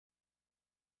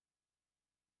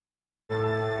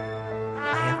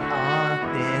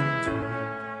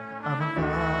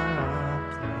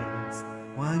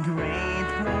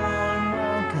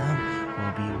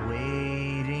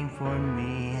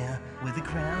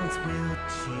crowds will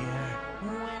cheer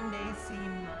when they see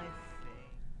my face.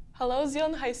 Hello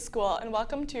Zeeland High School and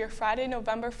welcome to your Friday,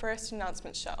 November 1st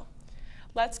announcement show.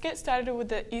 Let's get started with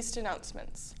the East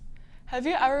announcements. Have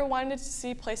you ever wanted to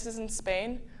see places in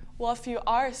Spain? Well, if you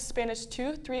are a Spanish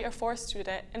 2, 3, or 4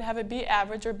 student and have a B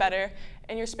average or better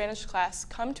in your Spanish class,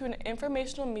 come to an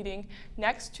informational meeting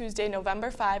next Tuesday,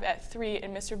 November 5 at 3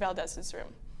 in Mr. Valdez's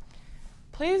room.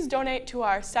 Please donate to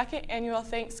our second annual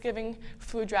Thanksgiving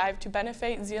food drive to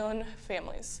benefit Zeeland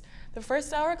families. The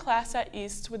first hour class at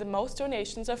East with the most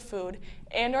donations of food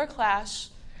and our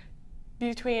class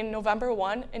between November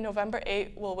 1 and November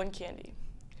 8 will win candy.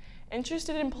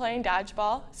 Interested in playing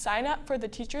dodgeball? Sign up for the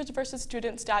Teachers vs.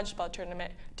 Students Dodgeball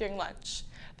Tournament during lunch.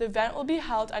 The event will be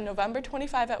held on November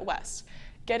 25 at West.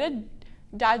 Get a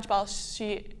dodgeball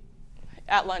sheet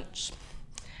at lunch.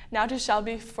 Now to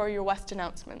Shelby for your West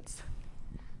announcements.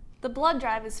 The blood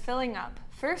drive is filling up.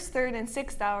 First, third, and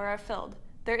sixth hour are filled.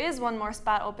 There is one more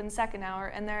spot open second hour,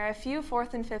 and there are a few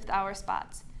fourth and fifth hour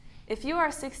spots. If you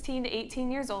are 16 to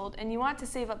 18 years old and you want to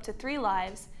save up to 3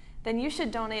 lives, then you should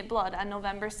donate blood on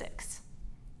November 6th.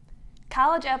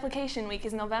 College application week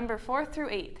is November 4th through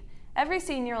 8th. Every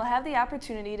senior will have the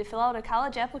opportunity to fill out a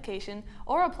college application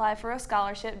or apply for a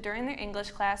scholarship during their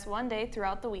English class one day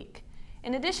throughout the week.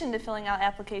 In addition to filling out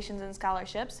applications and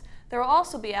scholarships, there will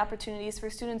also be opportunities for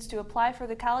students to apply for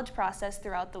the college process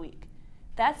throughout the week.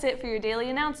 That's it for your daily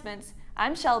announcements.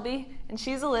 I'm Shelby, and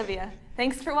she's Olivia.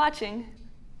 Thanks for watching.